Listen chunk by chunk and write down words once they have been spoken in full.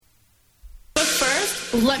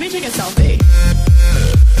Let me take a selfie.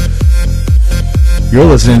 You're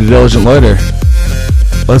listening to Diligent Loiter.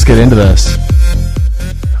 Let's get into this.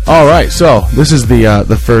 All right, so this is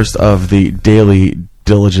the first of the daily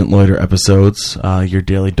Diligent Loiter episodes. Your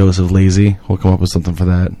daily dose of lazy. We'll come up with something for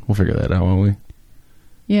that. We'll figure that out, won't we?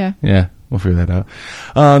 Yeah. Yeah, we'll figure that out.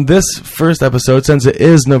 This first episode, since it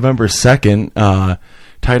is November 2nd,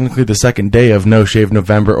 technically the second day of No Shave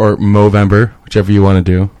November or Movember, whichever you want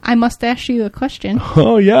to do. I must ask you a question.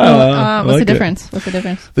 Oh, yeah. What's the difference? What's the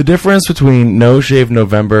difference? The difference between No Shave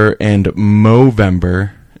November and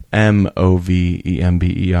Movember,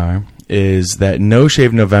 Movember, is that No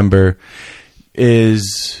Shave November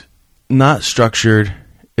is not structured.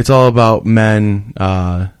 It's all about men.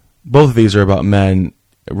 Both of these are about men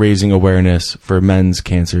raising awareness for men's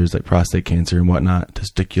cancers like prostate cancer and whatnot,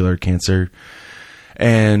 testicular cancer.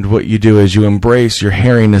 And what you do is you embrace your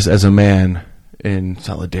hairiness as a man in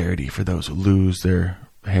solidarity for those who lose their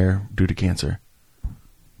hair due to cancer.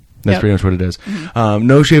 That's pretty much what it is. Mm-hmm.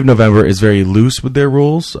 No Shave November is very loose with their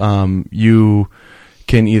rules. You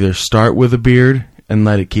can either start with a beard and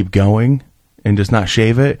let it keep going and just not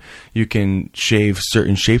shave it. You can shave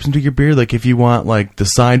certain shapes into your beard. Like if you want like the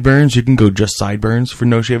sideburns, you can go just sideburns for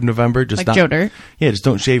No Shave November. Just like not, Joe Dirt. Yeah, just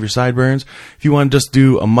don't shave your sideburns. If you want to just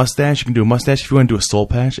do a mustache, you can do a mustache. If you want to do a soul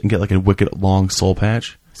patch and get like a wicked long soul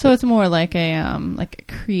patch. So it's more like a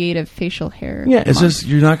creative facial hair. Yeah, it's just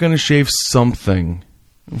you're not going to shave something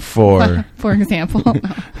for example.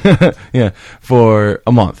 yeah, for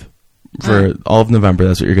a month. For all of November,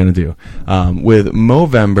 that's what you're going to do. With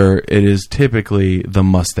Movember, it is typically the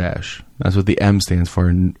mustache. That's what the M stands for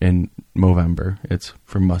in Movember. It's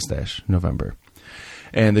for mustache, November.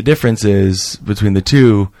 And the difference is between the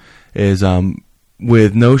two is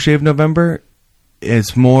with No Shave November,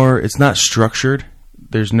 it's not structured.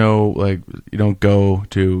 There's no, you don't go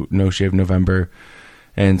to No Shave November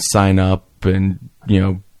and sign up and,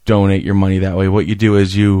 donate your money that way. What you do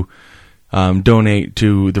is you donate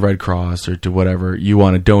to the Red Cross or to whatever you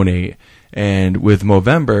want to donate. And with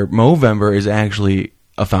Movember is actually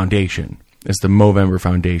a foundation. It's the Movember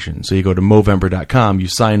Foundation. So you go to Movember.com, you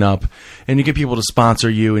sign up, and you get people to sponsor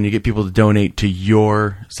you, and you get people to donate to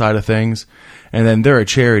your side of things. And then they're a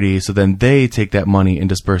charity, so then they take that money and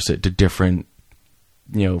disperse it to different,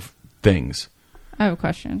 things. I have a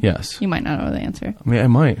question. Yes. You might not know the answer. I mean, I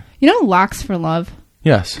might. Locks for Love?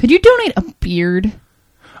 Yes. Could you donate a beard?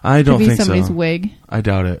 I don't think so. Somebody's wig. I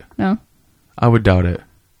doubt it. No? I would doubt it.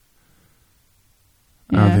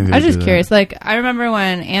 Yeah. I was just curious. I remember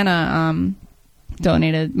when Anna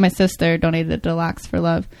my sister donated to Locks for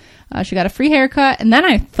Love. She got a free haircut, and then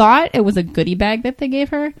I thought it was a goodie bag that they gave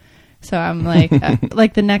her. So I'm like,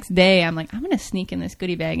 the next day, I'm like, I'm going to sneak in this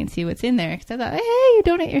goodie bag and see what's in there. Because I thought, hey, you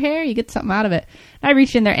donate your hair, you get something out of it. And I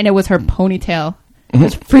reached in there, and it was her ponytail. It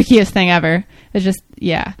was the freakiest thing ever. It's just,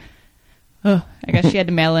 yeah. Oh, I guess she had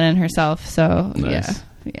to mail it in herself. So, nice.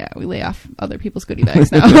 Yeah, we lay off other people's goodie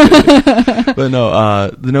bags now. But no,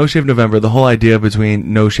 the No Shave November, the whole idea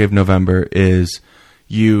between No Shave November is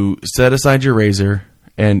you set aside your razor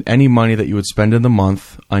and any money that you would spend in the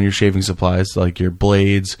month on your shaving supplies, like your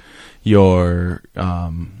blades, your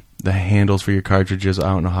the handles for your cartridges. I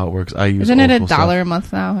don't know how it works. Isn't it $1 a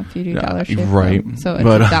month now if you do dollar shave? Right. So it's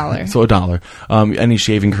 $1. So $1. Any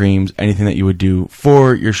shaving creams, anything that you would do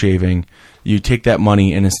for your shaving, you take that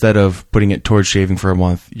money and instead of putting it towards shaving for a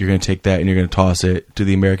month, you're going to take that and you're going to toss it to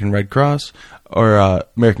the American Red Cross or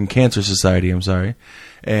American Cancer Society, I'm sorry.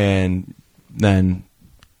 And then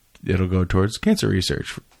it'll go towards cancer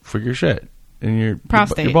research for your shit and your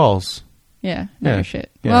prostate, your balls. Yeah, not your shit.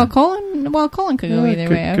 Yeah. Colon could go either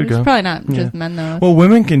way. It's probably not just men though. Well,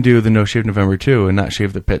 women can do the No Shave November too, and not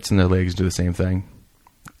shave the pits in their legs. Do the same thing.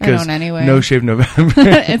 I don't anyway. No Shave November.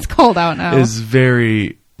 It's cold out now. Is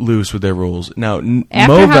very loose with their rules. Now,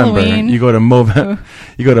 after Movember, Halloween, you go to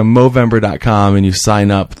Movember.com and you sign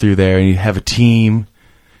up through there, and you have a team.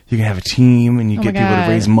 You can have a team, and you get people to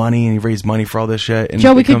raise money, and you raise money for all this shit. And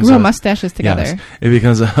Joe, we could grow mustaches together. Yes, it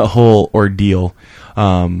becomes a whole ordeal.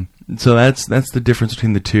 So that's the difference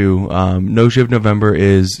between the two. No Shave November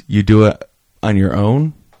is you do it on your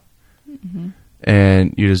own,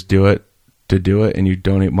 and you just do it to do it, and you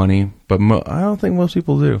donate money. But I don't think most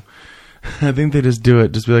people do. I think they just do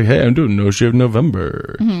it, just be like, hey, I'm doing No Shave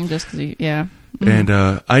November. Just because, yeah. And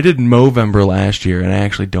I did Movember last year, and I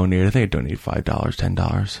actually donated. I think I donated $5,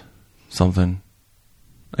 $10, something.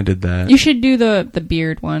 I did that. You should do the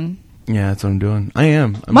beard one. Yeah, that's what I'm doing.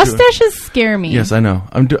 I'm Mustaches scare me. Yes, I know.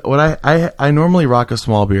 I normally rock a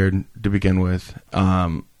small beard to begin with,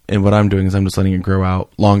 and what I'm doing is I'm just letting it grow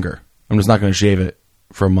out longer. I'm just not going to shave it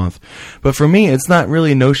for a month. But for me, it's not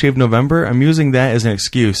really No Shave November. I'm using that as an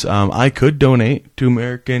excuse. I could donate to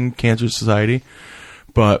American Cancer Society,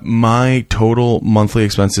 but my total monthly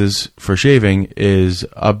expenses for shaving is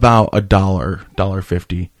about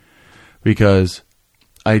 $1.50, because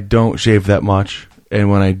I don't shave that much, and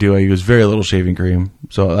when I do, I use very little shaving cream.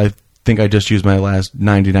 So I think I just used my last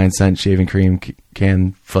 99-cent shaving cream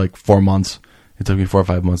can for like 4 months. It took me 4 or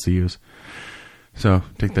 5 months to use. So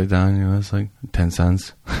take that down, you know, it's like 10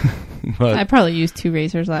 cents. But, I probably used 2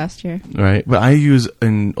 razors last year. right, but I use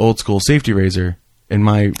an old school safety razor, and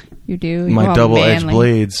my You do? my Oh, double-edged manly.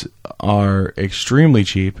 blades are extremely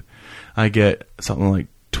cheap. I get something like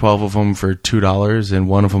 12 of them for $2, and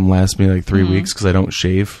one of them lasts me like 3 weeks because I don't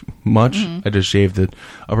shave much. I just shave the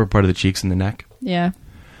upper part of the cheeks and the neck. Yeah.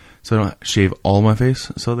 So I don't shave all my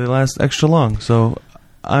face, so they last extra long. So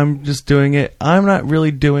I'm just doing it. I'm not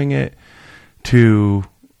really doing it to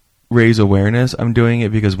raise awareness. I'm doing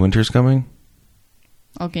it because winter's coming.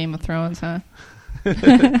 All Game of Thrones, huh?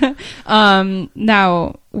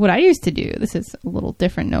 Now, what I used to do, this is a little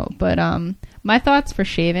different note, but my thoughts for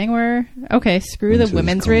shaving were, okay, screw the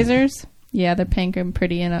women's razors. Yeah, they're pink and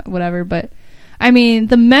pretty and whatever, but I mean,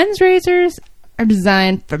 the men's razors are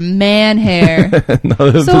designed for man hair.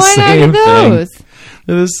 No, they're So the why not same get those? thing.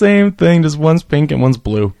 They're the same thing, just one's pink and one's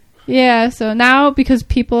blue. Yeah, so now because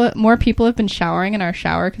more people have been showering in our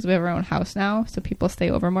shower because we have our own house now, so people stay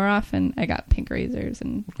over more often. I got pink razors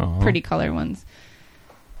and pretty color ones.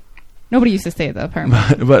 Nobody used to stay at the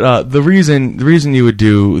apartment. But the reason you would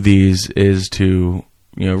do these is to,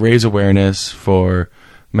 you know, raise awareness for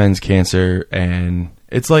men's cancer, and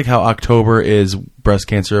it's like how October is Breast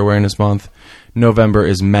Cancer Awareness Month, November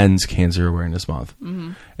is Men's Cancer Awareness Month,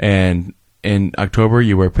 and in October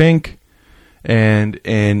you wear pink. And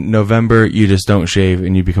in November, you just don't shave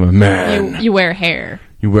and you become a man. You wear hair.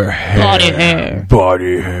 You wear hair. Body hair.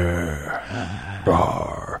 Body hair.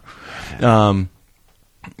 Rawr.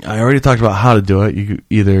 I already talked about how to do it. You could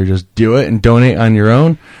either just do it and donate on your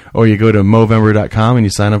own, or you go to Movember.com and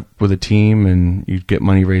you sign up with a team and you get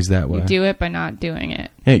money raised that way. You do it by not doing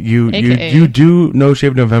it. Yeah, you AKA. you do No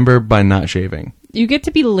Shave November by not shaving. You get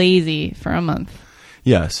to be lazy for a month.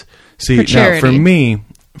 Yes. See, For now charity.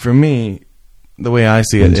 for me, the way I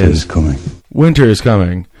see it Winter is is coming. winter is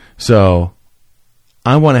coming. So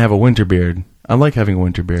I want to have a winter beard. I like having a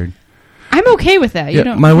winter beard. I'm okay with that. You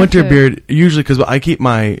don't my have winter to- beard, usually, because I keep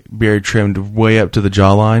my beard trimmed way up to the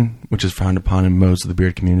jawline, which is frowned upon in most of the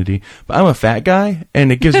beard community. But I'm a fat guy,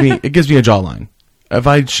 and it gives me a jawline. If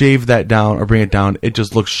I shave that down or bring it down, it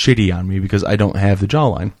just looks shitty on me because I don't have the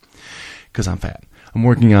jawline because I'm fat. I'm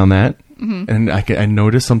working on that. And I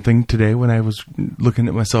noticed something today when I was looking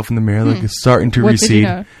at myself in the mirror, like it's starting to What did you recede.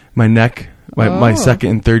 know? My neck, my Oh. second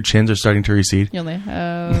and third chins are starting to recede. You only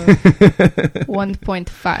have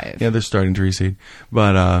 1.5. Yeah, they're starting to recede.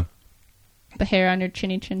 But The hair on your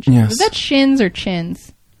chinny chin. Yes. Is that shins or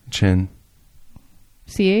chins? chin,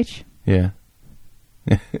 CH? yeah.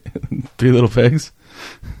 3 little pigs.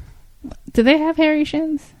 Do they have hairy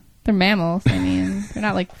shins? They're mammals. I mean, they're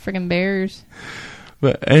not like friggin' bears.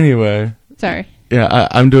 But anyway, Sorry. yeah,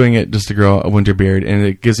 I'm doing it just to grow a winter beard, and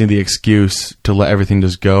it gives me the excuse to let everything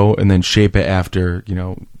just go and then shape it after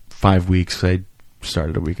 5 weeks. I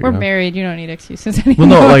started a week ago. We're married. You don't need excuses anymore.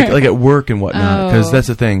 Well, no, like at work and whatnot, because Oh. that's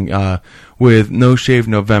the thing. With No Shave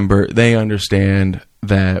November, they understand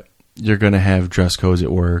that you're going to have dress codes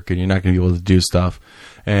at work, and you're not going to be able to do stuff,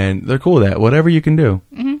 and they're cool with that. Whatever you can do,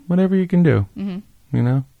 whatever you can do,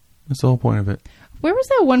 that's the whole point of it. Where was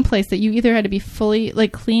that one place that you either had to be fully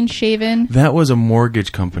clean shaven That was a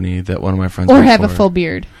mortgage company that one of my friends or worked have a for. full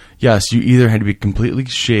beard? Yes, you either had to be completely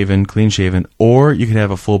shaven, clean shaven, or you could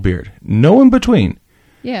have a full beard. No in between.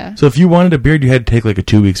 Yeah. So if you wanted a beard, you had to take like a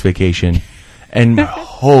 2 weeks vacation and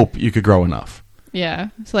hope you could grow enough. Yeah.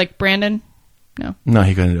 So like Brandon? No. No,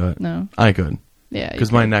 he couldn't do it. No. I could. Yeah. you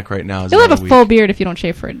Because my could. neck right now is You'll about have a a week. full beard if you don't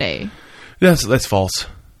shave for a day. That's false.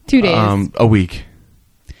 2 days. A week.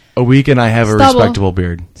 A week and I have a Stubble. respectable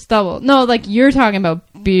beard. Stubble. No, you're talking about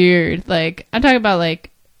beard. I'm talking about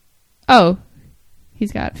oh,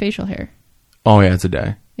 he's got facial hair. Oh yeah, it's a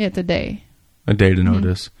day. Yeah, it's a day. A day to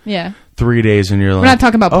notice. Yeah. 3 days and you're like... We're not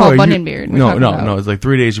talking about "Oh, Paul are Bunyan you-" beard. We're No, talking no, about- no. It's like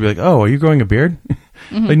 3 days you'd be like, oh, are you growing a beard?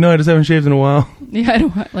 Like, no, I just haven't shaved in a while. Yeah, I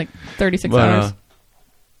don't want 36 But, hours.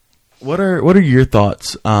 what are your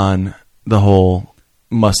thoughts on the whole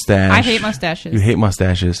mustache? I hate mustaches. You hate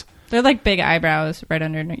mustaches. They're like big eyebrows right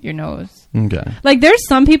under your nose. Okay. There's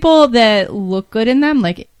some people that look good in them.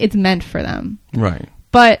 It's meant for them. Right.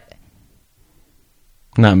 But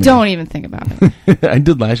Not me. Don't even think about it. I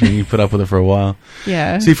did last year. You put up with it for a while.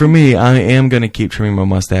 Yeah. See, for me, I am going to keep trimming my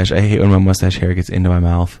mustache. I hate when my mustache hair gets into my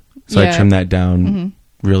mouth. So I trim that down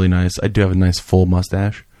really nice. I do have a nice full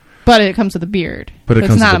mustache. But it comes with a beard. But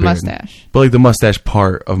it's not a mustache. But like the mustache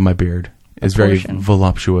part of my beard is very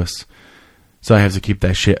voluptuous. So I have to keep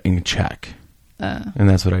that shit in check. And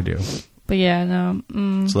that's what I do. But yeah,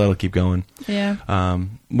 no. So that'll keep going. Yeah.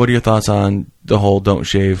 What are your thoughts on the whole don't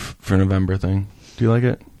shave for November thing? Do you like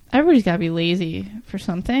it? Everybody's got to be lazy for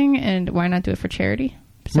something, and why not do it for charity?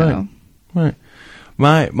 So. Right.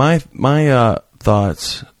 My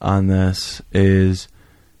thoughts on this is,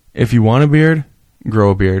 if you want a beard,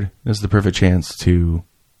 grow a beard. This is the perfect chance to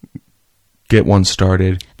get one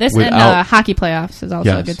started. This and hockey playoffs is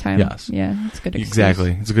also a good time. Yes. Yeah, it's a good excuse.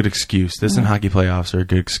 Exactly. It's a good excuse. This and hockey playoffs are a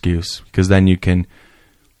good excuse, because then you can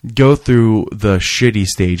go through the shitty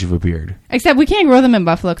stage of a beard. Except we can't grow them in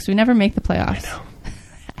Buffalo because we never make the playoffs. I know.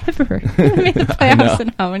 Ever. We make the playoffs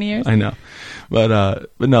in how many years? I know. But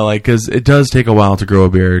no, like, because it does take a while to grow a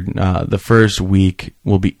beard. The first week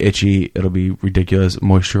will be itchy. It'll be ridiculous.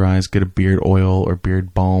 Moisturize. Get a beard oil or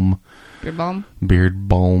beard balm. Beard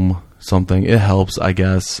balm. Something. It helps, I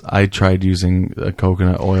guess. I tried using a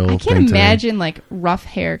coconut oil. I can't imagine like rough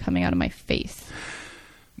hair coming out of my face.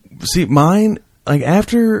 See, mine, like,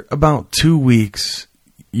 after about 2 weeks,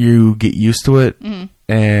 you get used to it.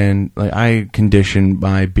 And like, I condition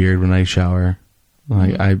my beard when I shower.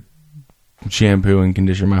 Like, I shampoo and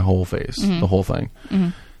condition my whole face, the whole thing.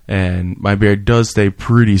 And my beard does stay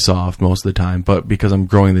pretty soft most of the time, but because I'm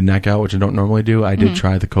growing the neck out, which I don't normally do, I did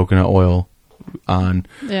try the coconut oil on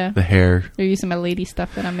the hair. You're using my lady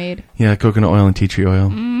stuff that I made. Yeah, coconut oil and tea tree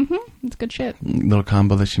oil. It's good shit. Little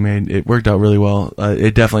combo that she made. It worked out really well.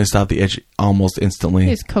 It definitely stopped the itch almost instantly.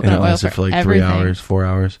 Use coconut oil for like everything. 3 hours, 4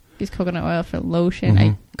 hours. Use coconut oil for lotion.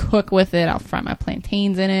 I cook with it. I'll fry my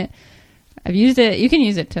plantains in it. I've used it. You can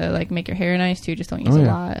use it to like make your hair nice too. Just don't use a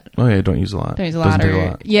lot. Oh yeah, don't use a lot. Don't use a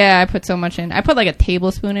lot. Yeah, I put so much in. I put like a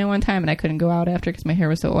tablespoon in one time, and I couldn't go out after because my hair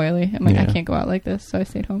was so oily. I'm like, I can't go out like this, so I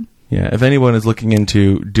stayed home. Yeah, if anyone is looking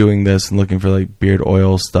into doing this and looking for like beard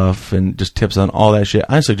oil stuff and just tips on all that shit,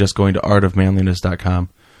 I suggest going to artofmanliness.com.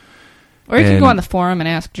 Or you can go on the forum and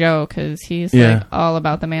ask Joe, because he's like all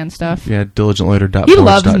about the man stuff. Yeah, diligentloiter.forge.net. He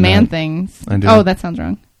loves man things. I do. Oh, that sounds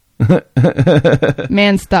wrong.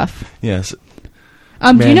 Man stuff. Yes.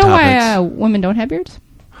 Do you know why women don't have beards?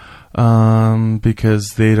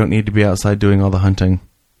 Because they don't need to be outside doing all the hunting.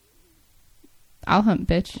 I'll hunt,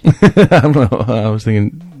 bitch. I don't know. I was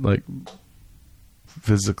thinking, like,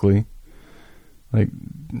 physically. Like,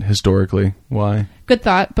 historically. Why? Good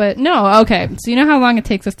thought, but no. Okay, so you know how long it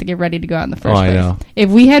takes us to get ready to go out in the first place? I know. If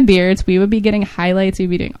we had beards, we would be getting highlights. We'd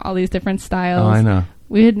be doing all these different styles. Oh, I know.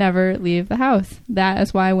 We would never leave the house. That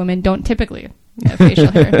is why women don't typically have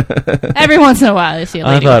facial hair. Every once in a while, you see a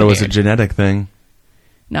lady I thought it with was a genetic thing.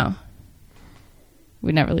 No.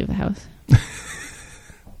 We'd never leave the house.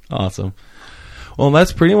 Awesome. Well,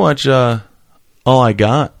 that's pretty much all I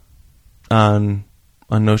got on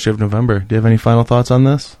No Shave November. Do you have any final thoughts on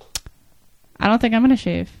this? I don't think I'm going to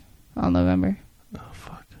shave all November. Oh,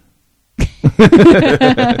 fuck.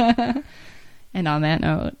 And on that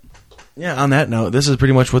note. Yeah, on that note, this is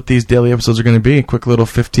pretty much what these daily episodes are going to be. A quick little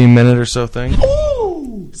 15-minute or so thing.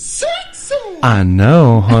 Ooh, sexy! I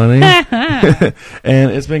know, honey.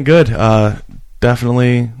 And it's been good.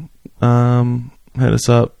 Definitely hit us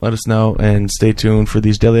up, let us know, and stay tuned for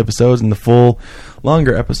these daily episodes and the full,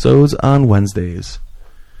 longer episodes on Wednesdays.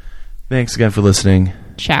 Thanks again for listening.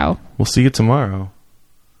 Ciao. We'll see you tomorrow.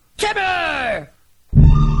 Kibber!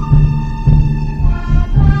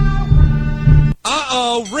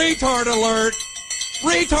 Uh-oh, retard alert!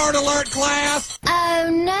 Retard alert, class! Oh,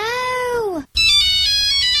 no!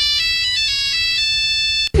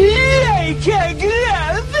 I can't get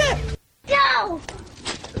out of this! No!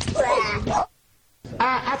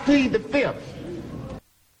 I plead the fifth.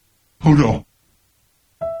 Hold on.